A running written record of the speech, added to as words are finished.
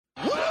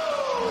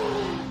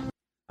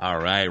All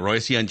right,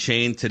 Reusse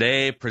Unchained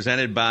today,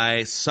 presented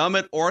by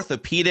Summit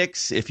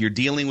Orthopedics. If you're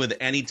dealing with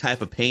any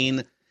type of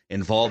pain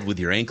involved with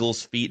your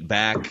ankles, feet,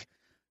 back,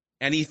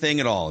 anything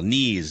at all,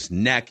 knees,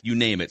 neck, you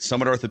name it,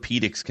 Summit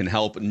Orthopedics can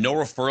help. No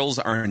referrals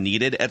are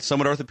needed at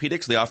Summit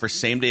Orthopedics. They offer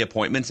same-day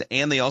appointments,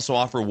 and they also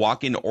offer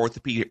walk-in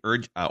orthopedic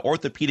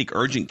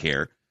urgent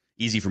care,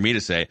 easy for me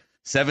to say,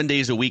 7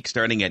 days a week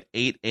starting at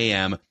 8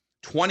 a.m.,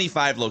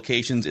 25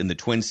 locations in the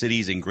Twin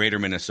Cities and greater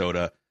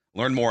Minnesota.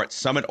 Learn more at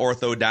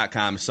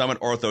summitortho.com,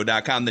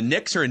 summitortho.com. The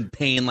Knicks are in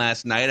pain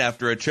last night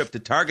after a trip to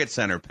Target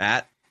Center,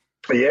 Pat.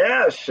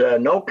 Yes,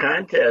 no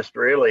contest,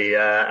 really.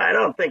 I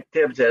don't think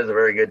Tibbs has a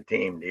very good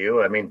team, do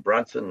you? I mean,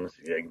 Brunson's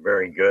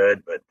very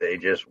good, but they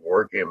just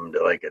work him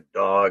like a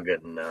dog,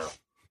 and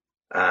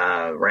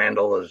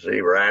Randall is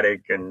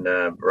erratic, and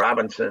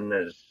Robinson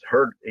is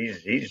hurt.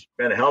 He's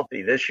been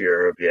healthy this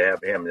year. If you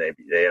have him,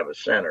 they have a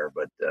center,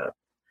 but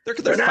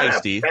they're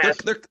feisty.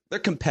 They're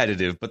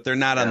competitive, but they're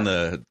not on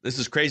the. This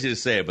is crazy to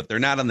say, but they're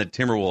not on the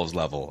Timberwolves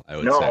level, I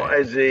would say. No,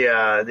 as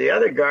the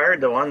other guard,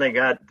 the one they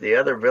got, the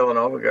other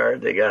Villanova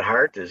guard, they got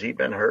Hart. Has he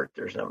been hurt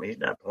or something? He's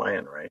not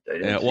playing, right?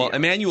 Yeah, well,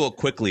 Emmanuel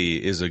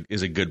Quickly is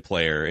a good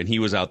player, and he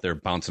was out there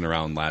bouncing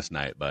around last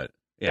night. But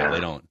they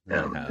don't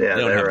have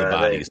the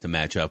bodies to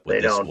match up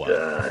with this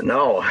squad.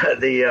 No,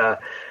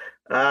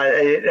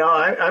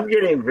 I'm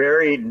getting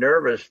very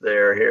nervous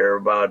here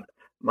about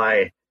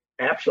my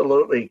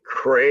absolutely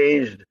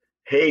crazed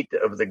hate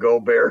of the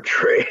Gobert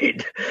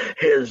trade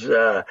is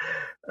where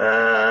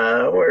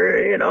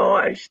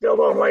I still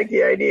don't like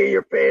the idea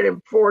you're paying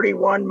him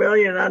 $41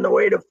 million on the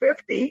way to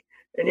 50,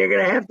 and you're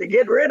going to have to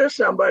get rid of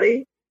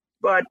somebody.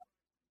 But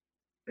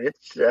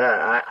it's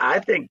I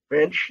think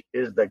Finch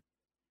is the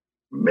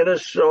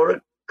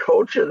Minnesota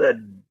coach of the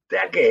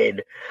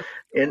decade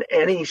in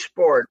any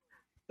sport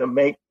to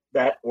make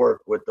that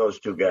work with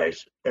those two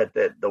guys at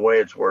the way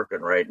it's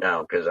working right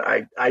now, because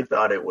I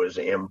thought it was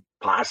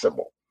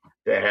impossible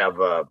to have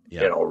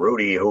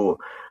Rudy,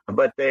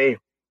 but they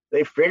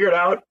figured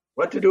out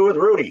what to do with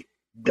Rudy.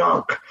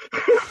 Dunk.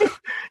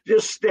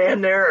 Just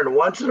stand there, and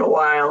once in a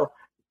while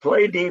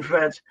play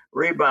defense,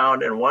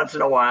 rebound, and once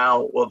in a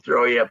while we'll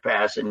throw you a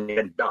pass and you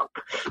can dunk.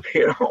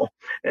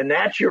 And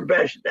that's your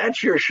best,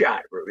 that's your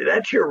shot, Rudy.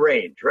 That's your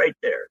range right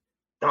there.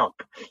 Dunk.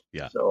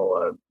 Yeah.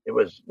 So it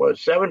was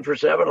 7 for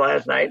 7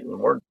 last night, and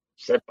we're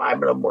set 5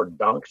 of them were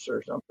dunks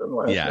or something.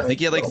 Last night. I think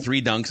he had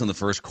 3 dunks in the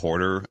first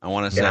quarter, I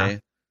want to say.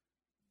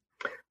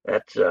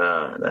 That's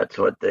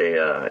what they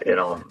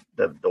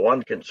the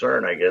one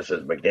concern, I guess,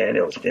 is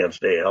McDaniels can't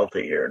stay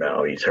healthy here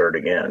now. He's hurt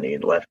again. He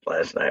left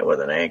last night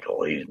with an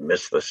ankle. He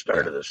missed the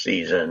start of the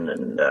season,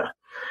 and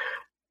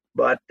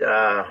but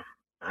I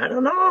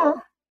don't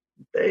know.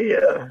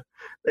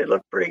 They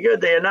look pretty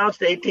good. They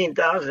announced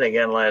 18,000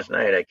 again last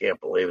night. I can't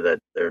believe that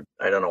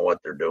I don't know what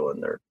they're doing.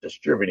 They're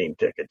distributing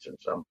tickets in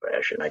some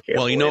fashion. I can't.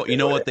 Well, you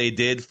know what they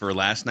did for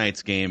last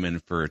night's game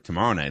and for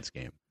tomorrow night's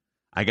game.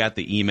 I got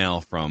the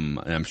email from,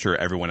 and I'm sure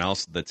everyone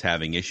else that's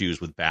having issues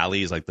with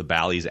Bally's, like the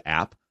Bally's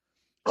app.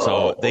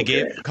 So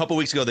gave a couple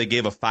weeks ago, they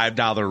gave a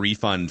 $5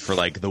 refund for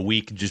the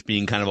week just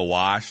being kind of a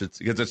wash. It's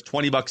because it's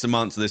 $20 a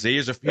month. So they say,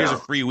 here's a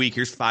free week.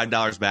 Here's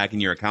 $5 back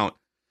in your account.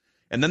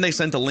 And then they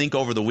sent a link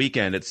over the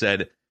weekend. It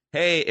said,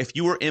 hey, if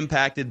you were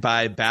impacted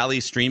by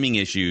Bally's streaming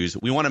issues,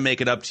 we want to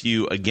make it up to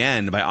you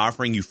again by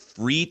offering you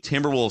free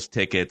Timberwolves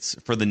tickets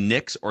for the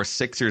Knicks or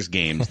Sixers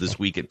games this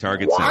week at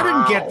Target Center. I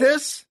didn't get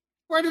this.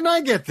 Why didn't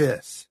I get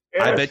this?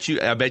 Yes. I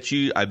bet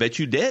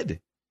you did.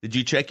 Did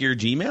you check your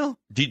Gmail?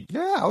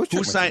 I was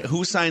checking.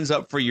 Who signs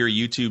up for your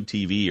YouTube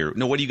TV or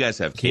no? What do you guys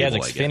have? Cable, he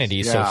has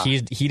Xfinity, so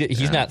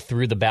he's not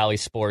through the Bally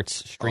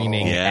Sports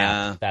streaming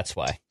app. That's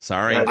why.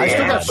 Sorry, I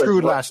still got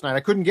screwed last night.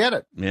 I couldn't get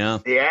it. Yeah,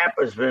 the app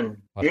has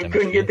been. You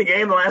couldn't get the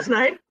game last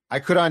night. I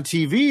could on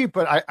TV,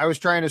 but I was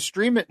trying to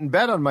stream it in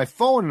bed on my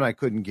phone, and I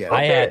couldn't get it.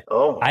 I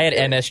had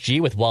MSG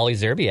with Wally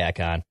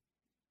Zerbiak on.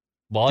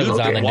 Wally was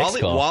on the Knicks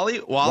call. Wally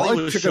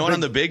was showing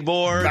on the big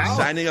board,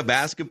 signing a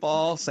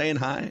basketball, saying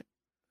hi.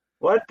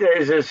 What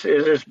is this?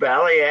 Is this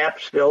Bally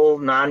app still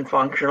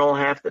non-functional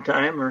half the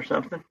time or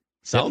something?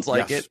 Sounds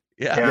like it.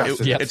 Yeah.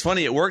 It's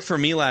funny. It worked for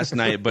me last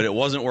night, but it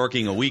wasn't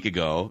working a week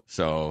ago.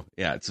 So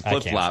yeah, it's a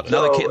flip flop.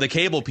 Now the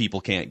cable people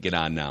can't get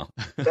on now.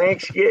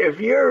 Thanks. If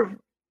you're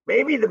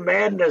maybe the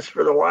madness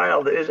for the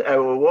Wild is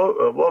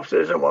Wolves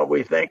isn't what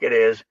we think it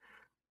is.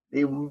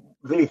 The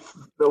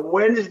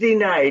Wednesday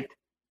night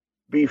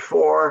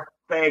before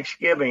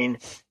Thanksgiving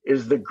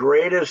is the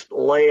greatest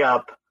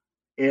layup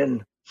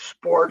in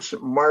sports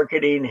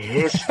marketing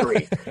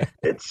history.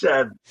 It's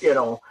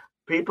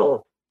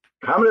people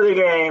come to the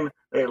game,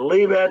 they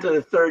leave after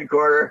the third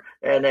quarter,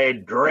 and they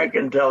drink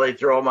until they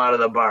throw them out of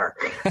the bar,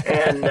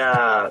 and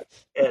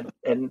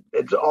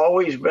it's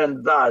always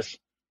been thus.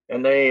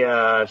 And they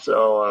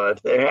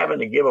if they're having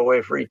to give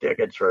away free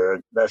tickets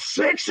for the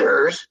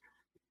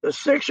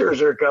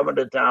Sixers are coming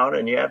to town,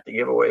 and you have to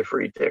give away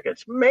free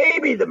tickets.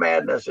 Maybe the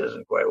madness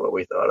isn't quite what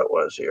we thought it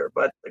was here,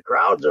 but the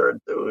crowds are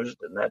enthused,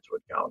 and that's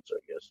what counts, I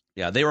guess.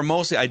 Yeah, they were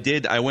mostly.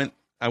 I went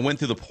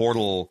through the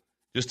portal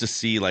just to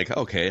see,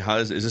 okay,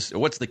 is this?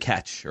 What's the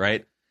catch,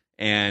 right?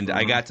 and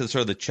I got to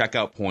sort of the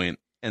checkout point,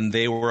 and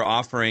they were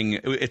offering,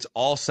 it's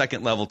all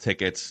second level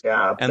tickets.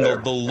 Yeah, and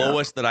the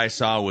lowest that I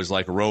saw was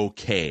like row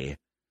K.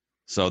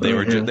 So they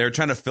were they were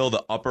trying to fill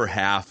the upper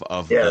half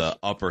of the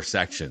upper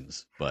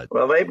sections. But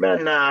well, they've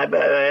been. I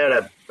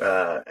had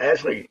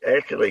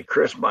actually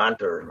Chris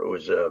Monter, who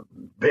was a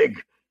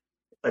big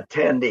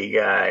attendee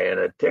guy and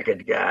a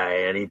ticket guy,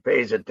 and he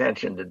pays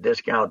attention to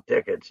discount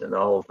tickets and the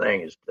whole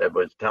thing.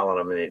 Was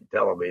telling me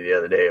the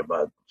other day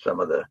about some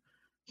of the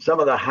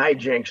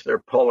hijinks they're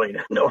pulling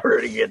in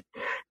order to get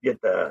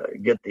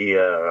the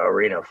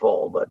arena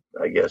full. But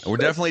I guess we're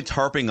definitely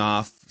tarping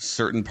off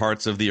certain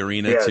parts of the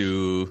arena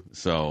too.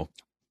 So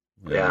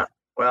yeah.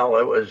 Well,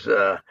 it was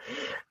the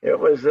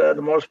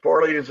most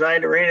poorly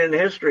designed arena in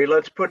history.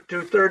 Let's put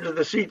 2/3 of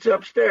the seats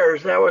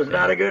upstairs. That was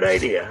not a good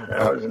idea.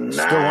 That was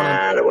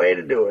not a way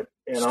to do it.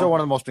 Still one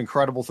of the most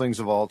incredible things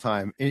of all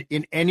time.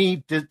 In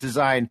any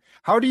design,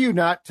 how do you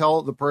not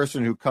tell the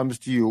person who comes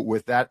to you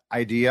with that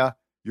idea,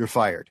 you're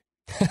fired?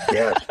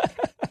 Yes.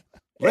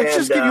 Let's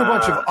just give you a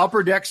bunch of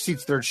upper deck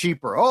seats. They're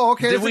cheaper. Oh,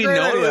 okay. Did we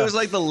know it was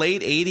like the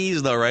late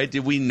 80s, though, right?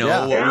 Did we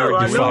know what we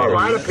were doing? A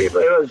lot of people.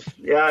 It was.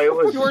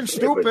 You weren't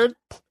stupid.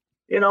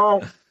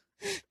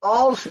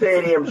 All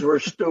stadiums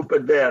were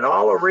stupid then.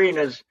 All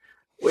arenas.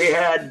 We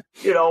had,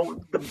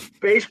 the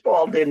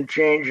baseball didn't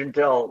change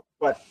until,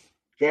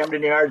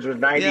 Camden Yards was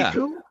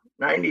 92?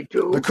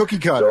 92. The cookie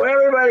cutter. So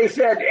everybody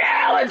said,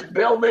 let's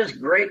build this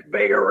great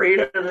big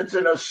arena that's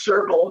in a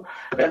circle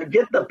and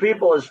get the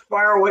people as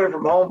far away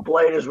from home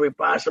plate as we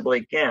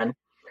possibly can.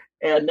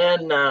 And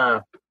then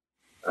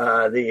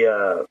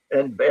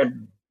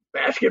and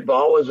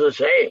basketball was the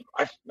same.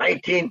 That's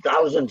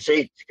 19,000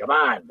 seats. Come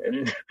on.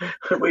 And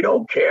we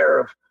don't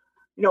care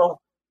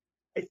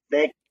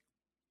if,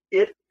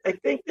 I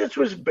think this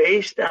was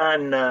based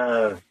on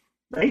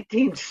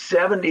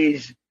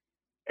 1970s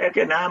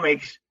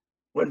economics,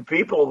 when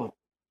people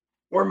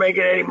weren't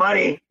making any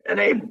money and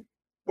they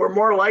were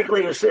more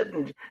likely to sit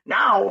and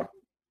now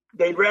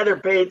they'd rather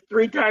pay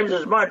 3 times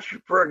as much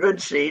for a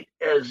good seat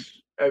as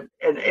and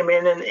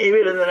even in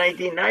the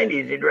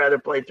 1990s they'd rather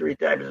pay 3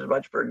 times as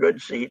much for a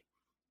good seat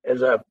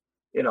as a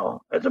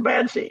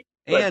bad seat.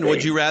 And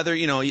would you rather,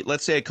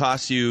 let's say it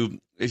costs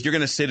you, if you're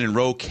going to sit in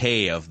row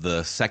K of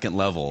the second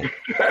level,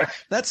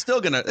 that's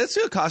still going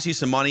to cost you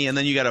some money. And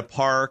then you got to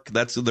park.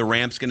 The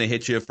ramp's going to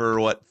hit you for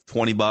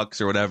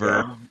 $20 or whatever.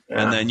 Yeah.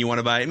 And then you want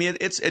to buy,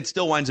 it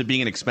still winds up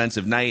being an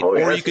expensive night.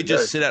 Or you could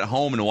just sit at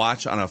home and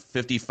watch on a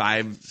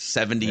 55,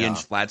 70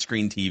 inch flat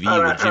screen TV.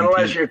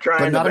 Unless you're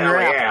trying to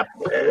Bally app.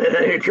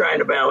 You're trying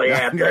to Bally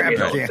app.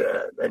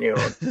 Then you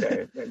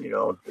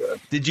don't.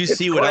 Did you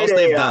see what else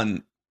they've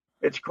done?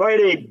 It's quite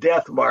a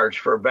death march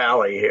for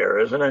Bally here,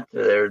 isn't it?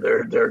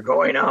 They're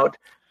going out.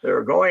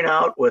 They're going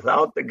out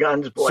without the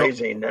guns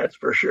blazing. That's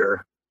for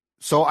sure.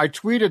 So I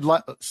tweeted.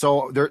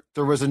 So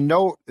there was a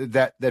note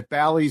that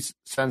Bally's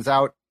sends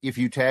out if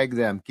you tag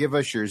them. Give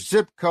us your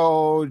zip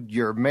code,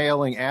 your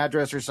mailing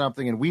address, or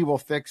something, and we will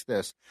fix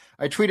this.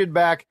 I tweeted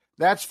back,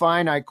 "That's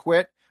fine. I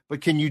quit.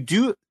 But can you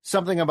do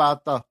something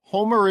about the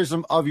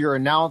homerism of your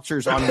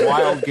announcers on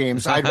wild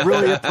games? I'd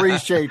really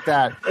appreciate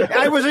that."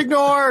 I was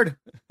ignored.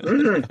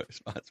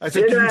 I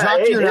said, "Can you talk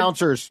to your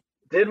announcers?"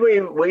 Did we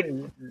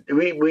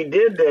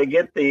did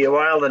get the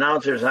wild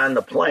announcers on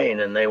the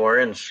plane, and they were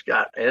in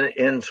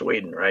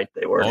Sweden, right?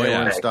 They were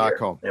in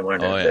Stockholm. They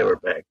weren't. They were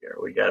back there.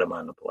 We got them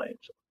on the plane.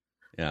 So.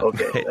 Yeah.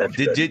 Okay. That's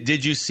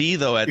did you see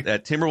though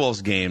at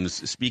Timberwolves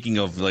games? Speaking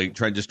of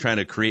trying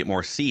to create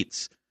more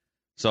seats.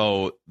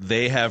 So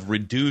they have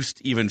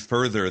reduced even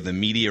further the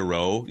media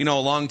row. A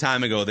long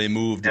time ago they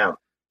moved. Yeah.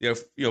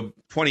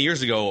 20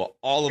 years ago,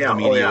 all of the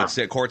media would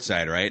sit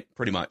courtside, right?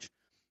 Pretty much.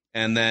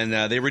 And then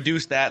they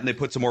reduced that and they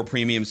put some more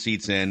premium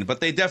seats in. But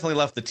they definitely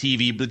left the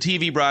TV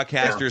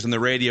broadcasters and the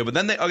radio. But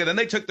then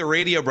they took the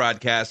radio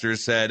broadcasters,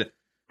 said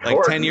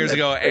Horton, 10 years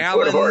ago,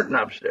 Alan, Horton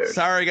upstairs.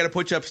 Sorry, I got to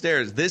put you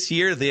upstairs. This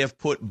year, they have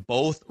put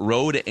both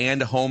road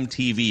and home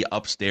TV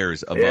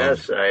upstairs above.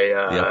 Yes,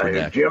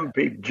 Jim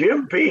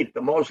Pete,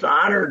 the most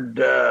honored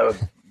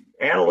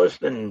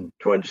analyst in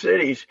Twin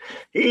Cities,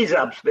 he's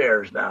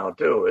upstairs now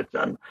too.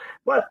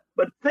 But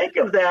think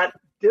of that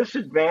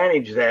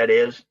disadvantage that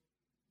is.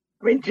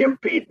 Jim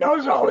Pete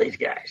knows all these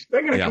guys.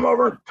 They're going to come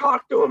over and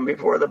talk to him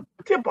before the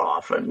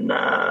tip-off, and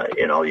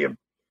you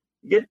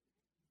get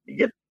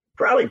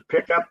probably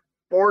pick up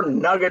 4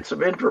 nuggets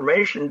of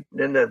information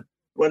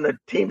when the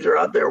teams are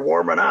out there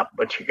warming up,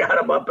 but you got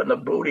them up in the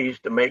booties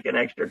to make an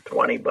extra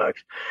 $20.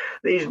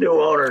 These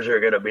new owners are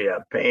going to be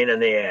a pain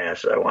in the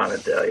ass, I want to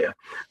tell you.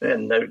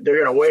 And they're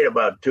going to wait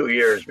about 2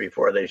 years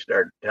before they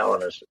start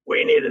telling us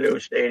we need a new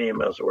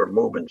stadium, else we're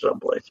moving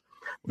someplace.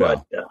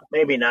 But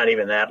maybe not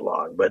even that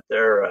long. But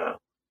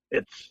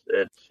it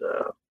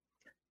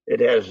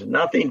has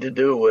nothing to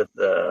do with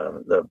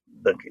the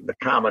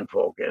common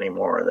folk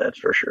anymore. That's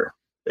for sure.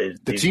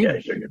 These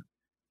guys are good.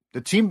 The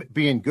team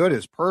being good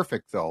is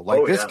perfect, though.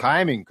 This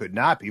timing could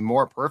not be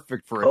more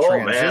perfect for a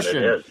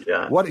transition. Man, it is.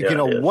 Yeah.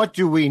 What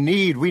do we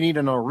need? We need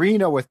an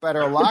arena with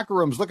better locker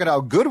rooms. Look at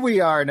how good we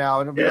are now.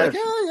 And it'll be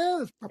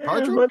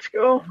let's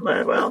go.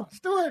 Well, let's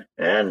do it.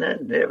 And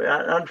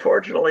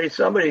unfortunately,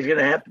 somebody's going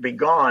to have to be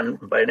gone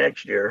by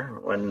next year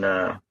when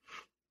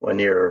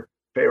your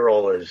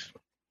payroll is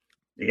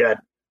you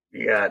got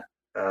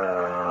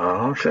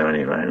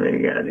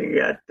 75. You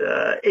got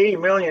 80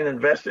 million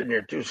invested in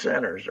your two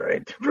centers,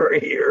 right, for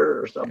a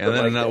year or something. And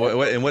then like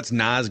that. And what's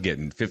Nas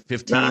getting?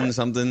 15 Nas,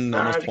 something, Nas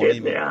almost 20.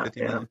 Getting, yeah.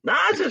 Million?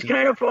 Nas is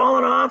kind of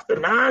fallen off. The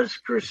Nas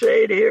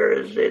crusade here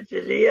is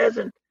he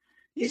hasn't.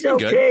 He's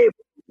okay. Good.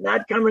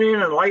 Not coming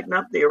in and lighting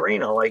up the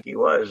arena like he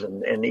was,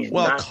 and he's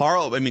not.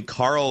 Carl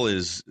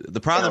is the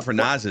problem for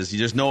Nas is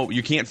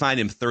you can't find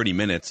him 30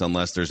 minutes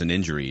unless there's an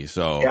injury.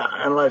 So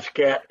unless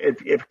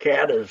if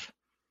Cat is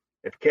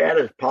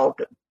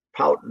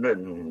pouting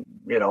and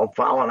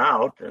fouling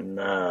out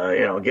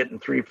and getting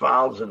 3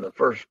 fouls in the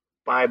first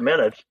 5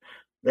 minutes,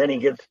 then he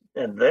gets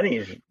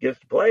to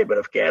play. But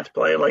if Cat's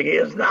playing like he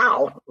is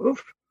now,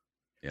 oof.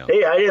 Yeah.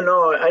 Hey, I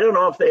don't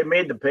know if they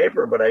made the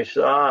paper, but I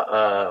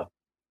saw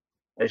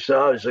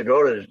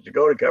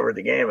Zagoda covered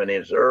the game, and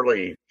his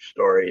early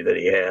story that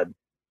he had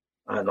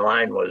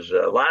online was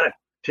a lot of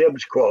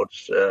Tibbs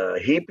quotes,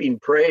 heaping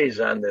praise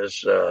on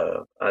Finch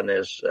and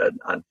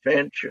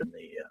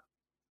the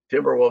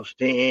Timberwolves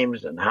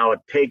teams and how it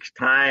takes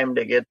time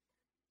to get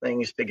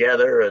things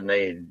together, and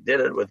they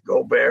did it with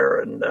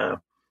Gobert, and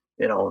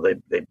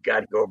they've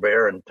got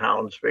Gobert and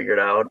Towns figured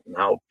out, and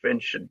how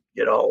Finch should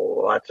get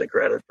lots of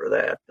credit for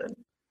that. And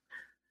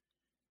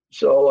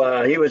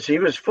so he was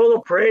full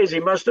of praise. He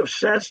must have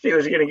sensed he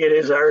was going to get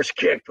his arse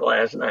kicked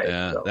last night.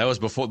 Yeah, so. That was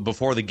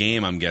before the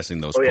game. I'm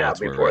guessing those. Quotes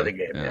before were, the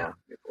game. Yeah.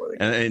 Before the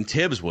game. And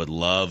Tibbs would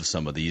love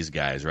some of these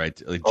guys,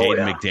 right? Like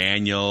Jaden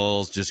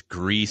McDaniels, just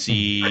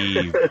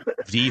greasy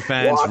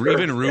defense. Walker,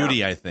 even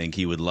Rudy, I think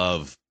he would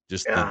love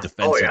just the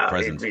defensive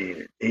presence.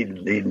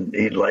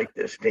 He'd like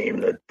this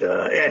team that,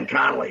 and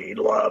Connolly. He'd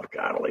love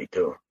Connolly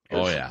too.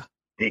 Oh yeah,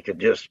 he could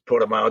just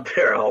put him out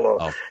there.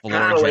 Although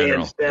Connolly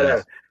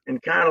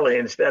Connolly,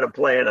 instead of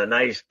playing a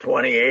nice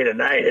 28 a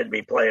night, it'd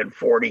be playing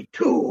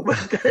 42,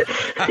 at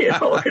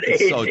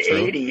age so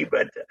 80.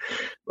 But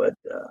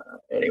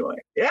anyway,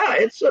 yeah,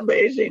 it's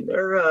amazing.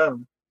 They're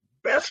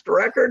best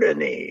record in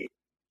the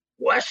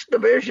West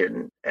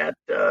Division at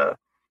the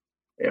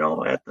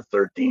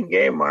 13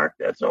 game mark.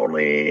 That's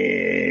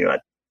only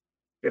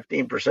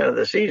 15% of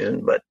the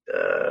season, but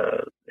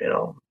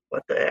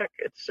what the heck?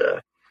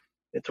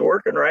 It's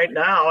working right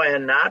now,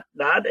 and not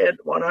at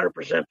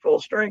 100% full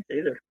strength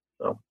either.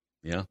 So,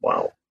 yeah.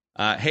 Wow.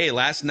 Hey,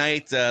 last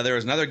night there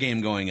was another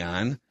game going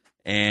on,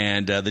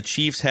 and the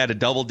Chiefs had a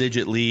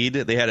double-digit lead.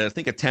 They had, I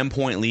think, a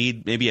 10-point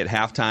lead, maybe at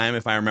halftime,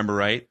 if I remember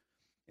right.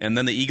 And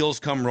then the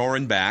Eagles come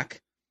roaring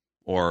back,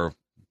 or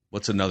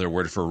what's another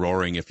word for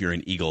roaring if you're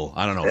an eagle?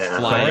 I don't know. Yeah.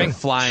 Flying,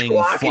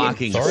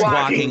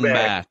 squawking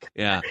back.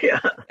 Yeah.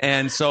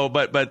 And so,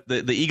 but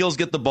the Eagles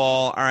get the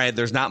ball. All right,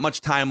 there's not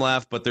much time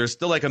left, but there's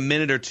still like a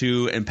minute or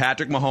two, and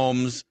Patrick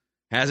Mahomes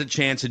has a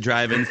chance to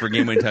drive in for a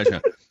game-winning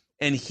touchdown.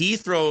 And he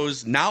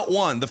throws not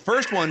one. The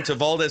first one to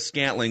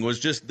Valdez-Scantling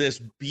was just this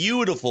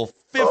beautiful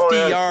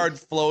 50-yard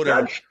floater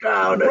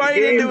touchdown,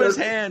 right into his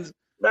hands.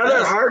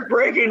 Another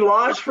heartbreaking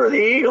loss for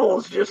the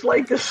Eagles, just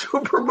like the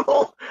Super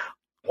Bowl.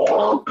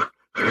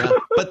 Yeah.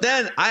 But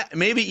then,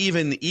 maybe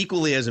even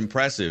equally as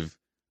impressive,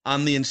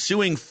 on the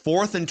ensuing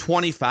 4th and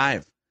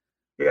 25,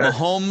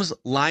 Mahomes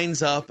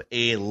lines up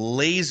a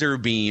laser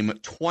beam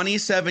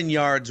 27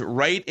 yards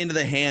right into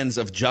the hands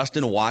of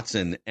Justin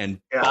Watson and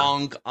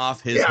bonk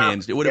off his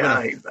hands. It would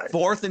have been a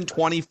 4th and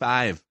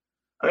 25.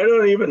 I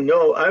don't even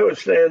know. I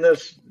was saying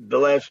this the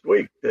last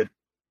week, that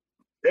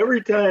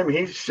every time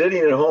he's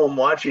sitting at home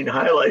watching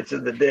highlights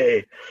of the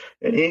day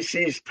and he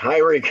sees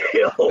Tyreek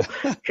Hill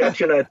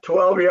catching a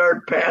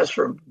 12-yard pass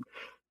from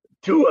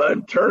Tua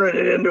and turning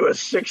it into a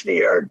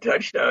 60-yard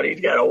touchdown, he's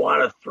got to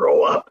want to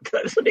throw up,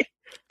 doesn't he?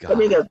 God. I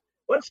mean,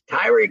 what's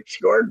Tyreek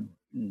scored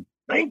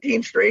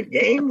 19 straight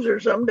games or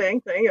some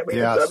dang thing? I mean,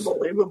 It's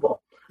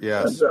unbelievable.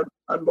 Yes. It's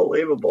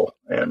unbelievable.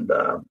 And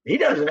he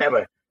doesn't have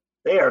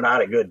they are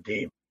not a good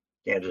team,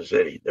 Kansas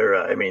City.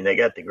 They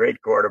got the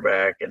great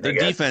quarterback. And their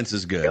defense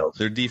is good.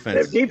 Their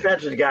defense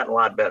has gotten a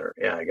lot better.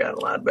 Yeah, it got a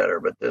lot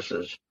better. But this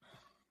is,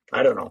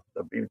 I don't know.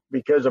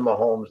 Because of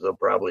Mahomes, they'll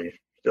probably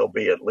still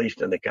be at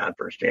least in the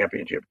conference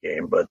championship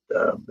game. But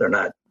they're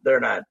not.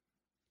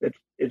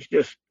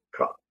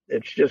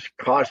 It's just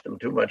cost them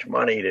too much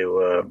money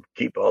to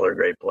keep all their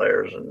great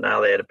players, and now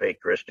they had to pay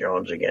Chris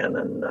Jones again.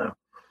 And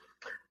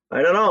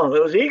I don't know.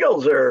 Those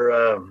Eagles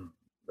are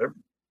they're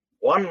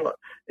one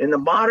in the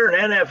modern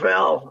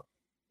NFL.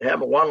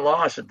 Have one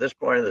loss at this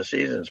point of the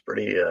season is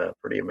pretty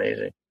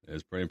amazing.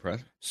 It's pretty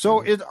impressive.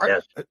 So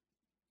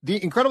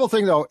the incredible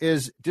thing though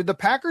is, did the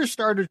Packers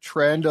start a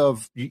trend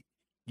of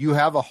you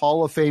have a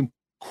Hall of Fame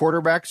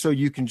quarterback, so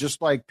you can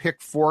just like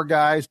pick 3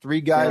 guys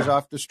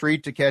off the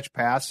street to catch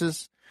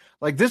passes?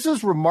 Like, this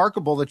is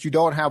remarkable that you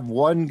don't have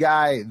one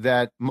guy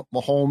that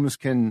Mahomes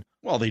can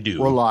they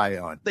do rely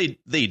on.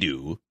 They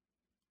do.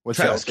 What's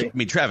Travis that?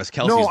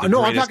 Kelce's the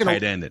greatest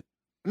tight end.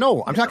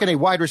 No, I'm talking a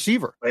wide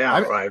receiver. Yeah,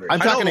 I'm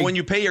talking when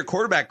you pay your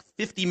quarterback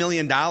 $50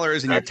 million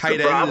and your tight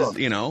end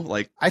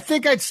is, I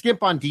think I'd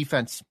skip on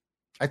defense.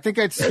 I think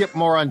I'd skip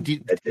more on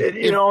defense.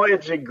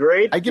 It's a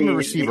great. I give him a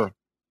receiver.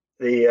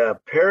 The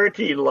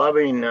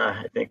parity-loving,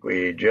 I think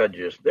we judge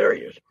this. There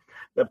he is.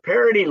 The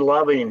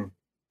parity-loving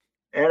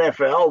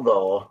NFL,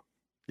 though.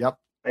 Yep.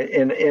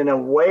 In a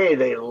way,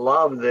 they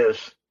love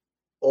this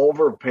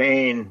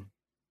overpaying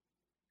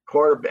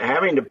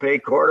having to pay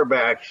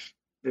quarterbacks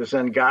this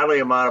ungodly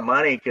amount of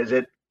money because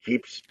it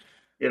keeps,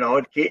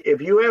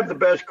 if you have the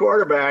best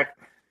quarterback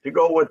to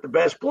go with the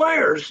best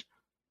players,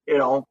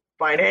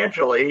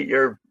 financially,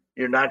 you're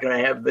not going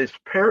to have this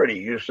parity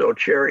you so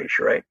cherish,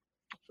 right?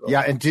 So.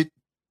 Yeah, and did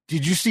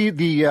you see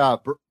the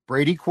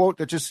Brady quote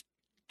that just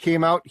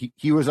came out?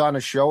 He was on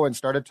a show and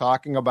started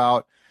talking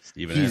about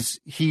Stephen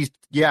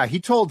A. He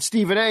told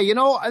Stephen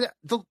A.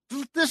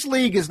 This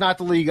league is not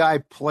the league I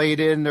played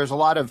in. There's a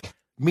lot of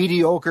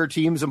mediocre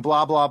teams and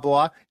blah blah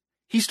blah.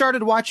 He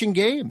started watching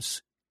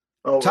games.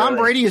 Tom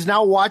Brady is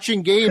now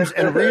watching games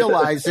and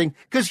realizing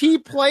because he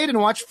played and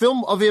watched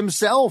film of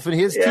himself and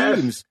his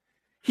teams.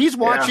 He's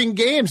watching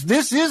games.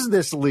 This is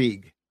this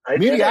league.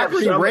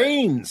 Mediocrity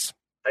reigns.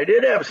 I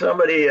did have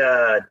somebody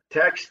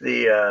text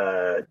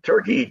the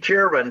Turkey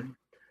chairman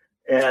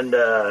and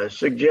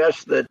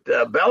suggest that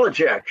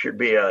Belichick should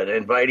be an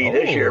invitee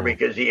this year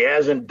because he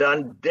hasn't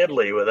done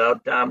diddly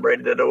without Tom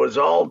Brady. That it was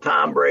all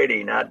Tom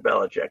Brady, not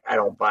Belichick. I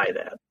don't buy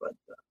that, but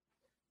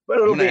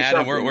it'll be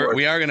something.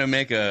 We're going to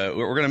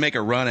make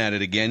a run at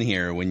it again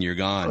here when you're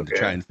gone to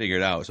try and figure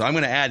it out. So I'm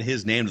going to add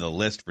his name to the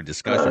list for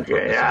discussion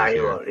purposes. Yeah,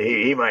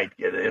 he might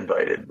get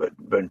invited, but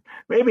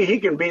maybe he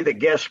can be the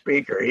guest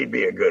speaker. He'd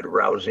be a good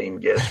rousing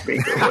guest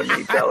speaker when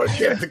he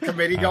Belichick. The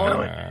committee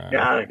going. A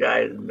guy,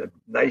 a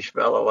nice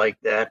fellow like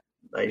that.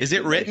 Nice, Is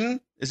it written?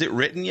 Is it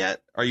written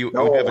yet? Are you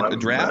have a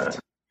draft?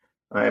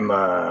 I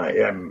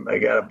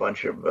got a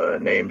bunch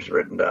of names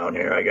written down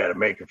here. I got to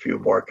make a few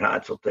more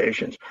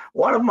consultations.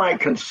 One of my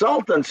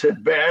consultants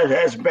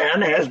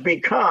has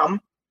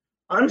become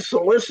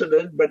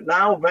unsolicited but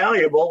now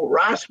valuable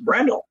Ross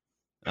Brendel.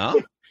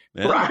 Oh,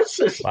 yeah. Ross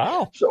is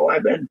So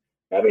I've been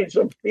having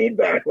some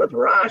feedback with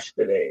Ross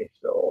today.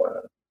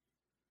 So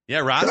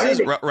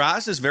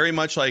Ross is very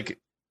much like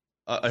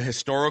a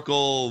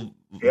historical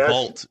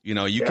vault.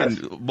 You can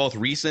both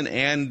recent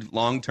and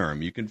long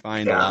term. You can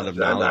find a lot of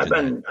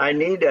knowledge. I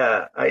need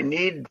a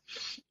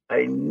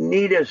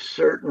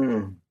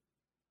certain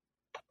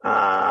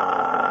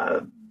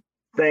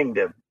thing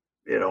to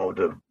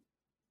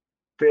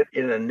fit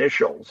in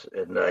initials,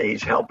 and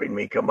he's helping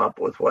me come up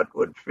with what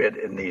would fit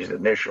in these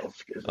initials.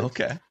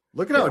 Okay,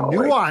 look at how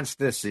nuanced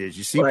this is.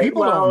 You see,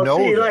 people don't know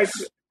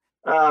this.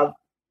 A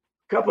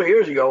couple of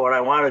years ago, when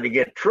I wanted to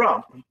get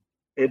Trump,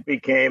 it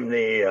became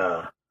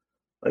the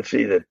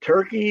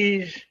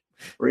turkeys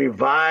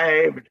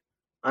revived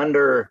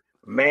under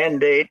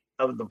mandate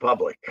of the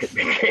public. It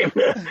became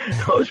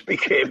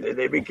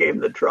they became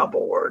the Trump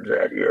Awards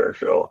that year.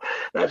 So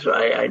that's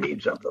why I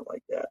need something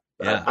like that.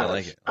 Yeah, I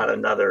like it. On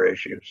another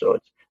issue. So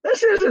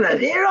this isn't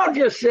it. You don't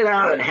just sit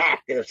down and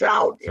hack this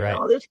out.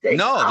 This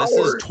takes hours. This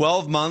is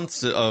 12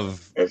 months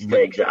of. This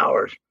takes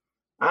hours.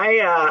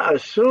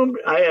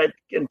 I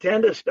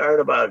intend to start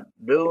about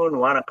noon,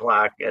 1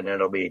 o'clock, and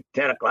it'll be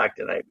 10 o'clock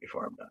tonight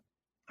before I'm done.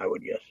 I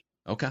would guess.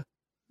 Okay.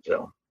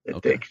 So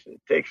it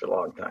takes a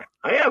long time.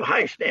 I have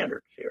high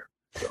standards here.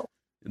 So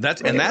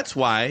that's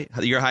why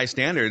your high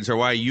standards are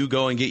why you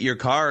go and get your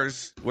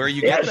cars where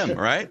you get them,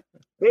 right?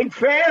 Big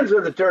fans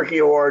of the Turkey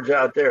Awards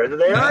out there.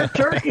 They aren't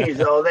turkeys,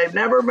 though. They've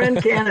never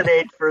been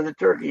candidates for the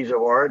Turkeys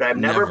Award. I've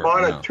never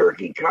bought a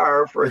turkey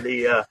car for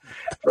the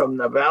from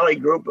the Valley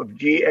Group of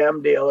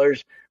GM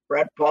dealers,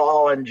 Brett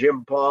Paul and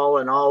Jim Paul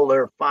and all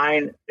their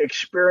fine,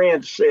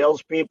 experienced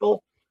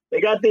salespeople.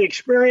 They got the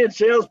experienced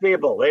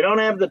salespeople. They don't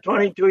have the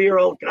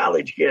 22-year-old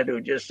college kid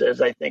who just says,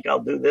 I think I'll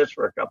do this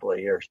for a couple of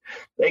years.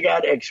 They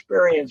got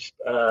experienced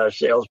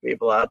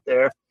salespeople out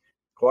there.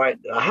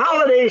 Quite the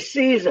holiday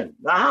season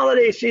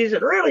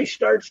really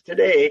starts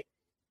today.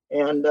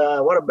 And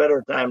what a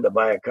better time to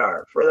buy a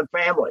car for the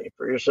family,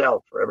 for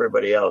yourself, for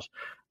everybody else.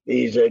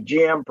 These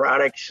GM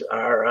products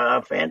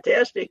are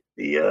fantastic.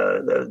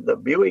 The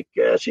Buick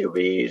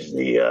SUVs,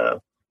 the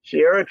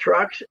Sierra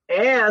trucks,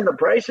 and the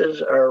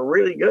prices are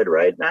really good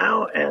right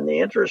now, and the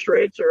interest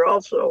rates are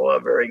also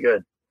very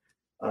good.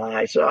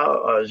 I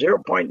saw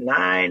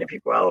 0.9 if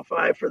you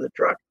qualify for the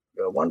truck,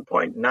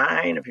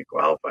 1.9 if you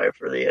qualify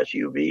for the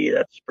SUV.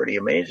 That's pretty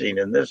amazing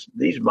in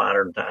these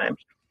modern times.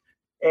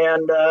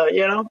 And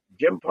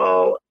Jim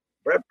Paul,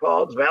 Brett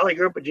Paul's Valley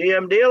Group of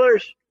GM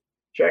dealers,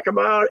 check them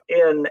out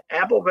in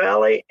Apple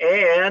Valley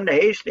and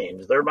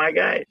Hastings. They're my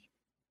guys.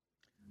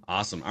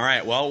 Awesome. All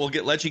right. Well,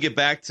 let you get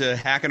back to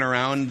hacking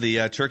around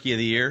the Turkey of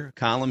the Year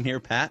column here,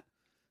 Pat.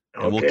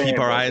 And we'll keep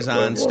our eyes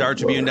on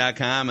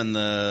StarTribune.com and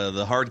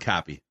the hard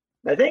copy.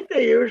 I think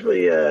they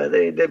usually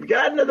they've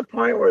gotten to the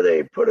point where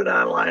they put it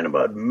online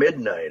about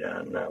midnight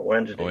on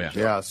Wednesday. Oh, yeah.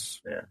 Yes.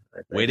 Yeah.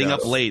 Waiting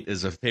up late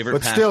is a favorite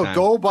But pastime. still,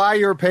 go buy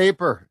your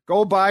paper.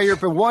 Go buy your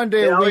paper. One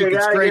day a week,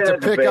 it's great to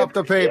pick up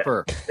the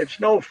paper. Yeah. It's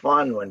no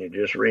fun when you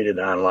just read it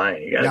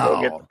online. You got to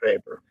go get the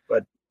paper.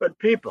 But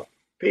people,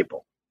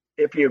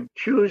 if you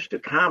choose to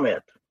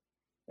comment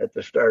at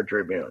the Star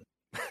Tribune,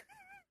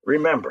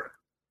 remember,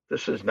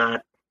 this is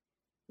not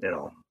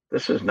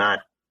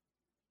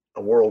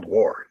a world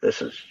war.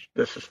 This is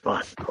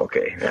fun.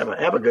 Okay,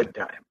 have a good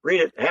time.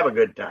 Read it. Have a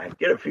good time.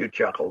 Get a few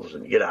chuckles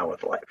and get on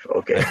with life.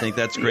 Okay. I think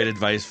that's great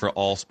advice for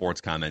all sports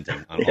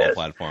commenting on all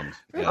platforms.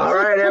 Yes. All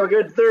right. Have a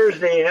good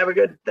Thursday. Have a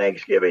good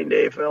Thanksgiving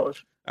Day,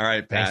 fellas. All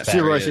right, Pat. Thanks,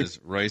 There is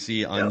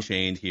Reusse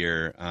Unchained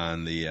here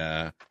on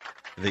the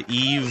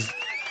eve,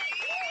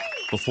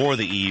 before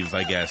the eve,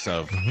 I guess,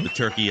 of the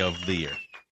turkey of the year.